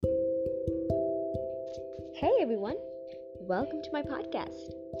Hey everyone, welcome to my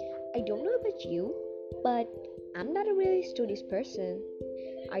podcast. I don't know about you, but I'm not a really studious person.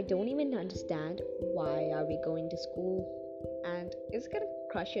 I don't even understand why are we going to school and is it gonna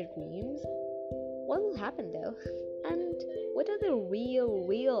crush your dreams? What will happen though? And what are the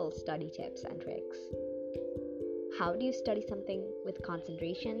real study tips and tricks? How do you study something with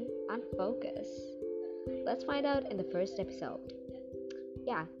concentration and focus? Let's find out in the first episode.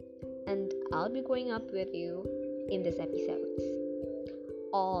 Yeah, and I'll be growing up with you in this episodes,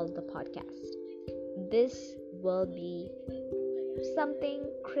 all the podcast. This will be something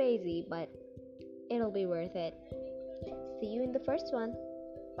crazy, but it'll be worth it. See you in the first one.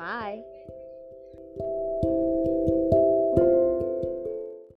 Bye.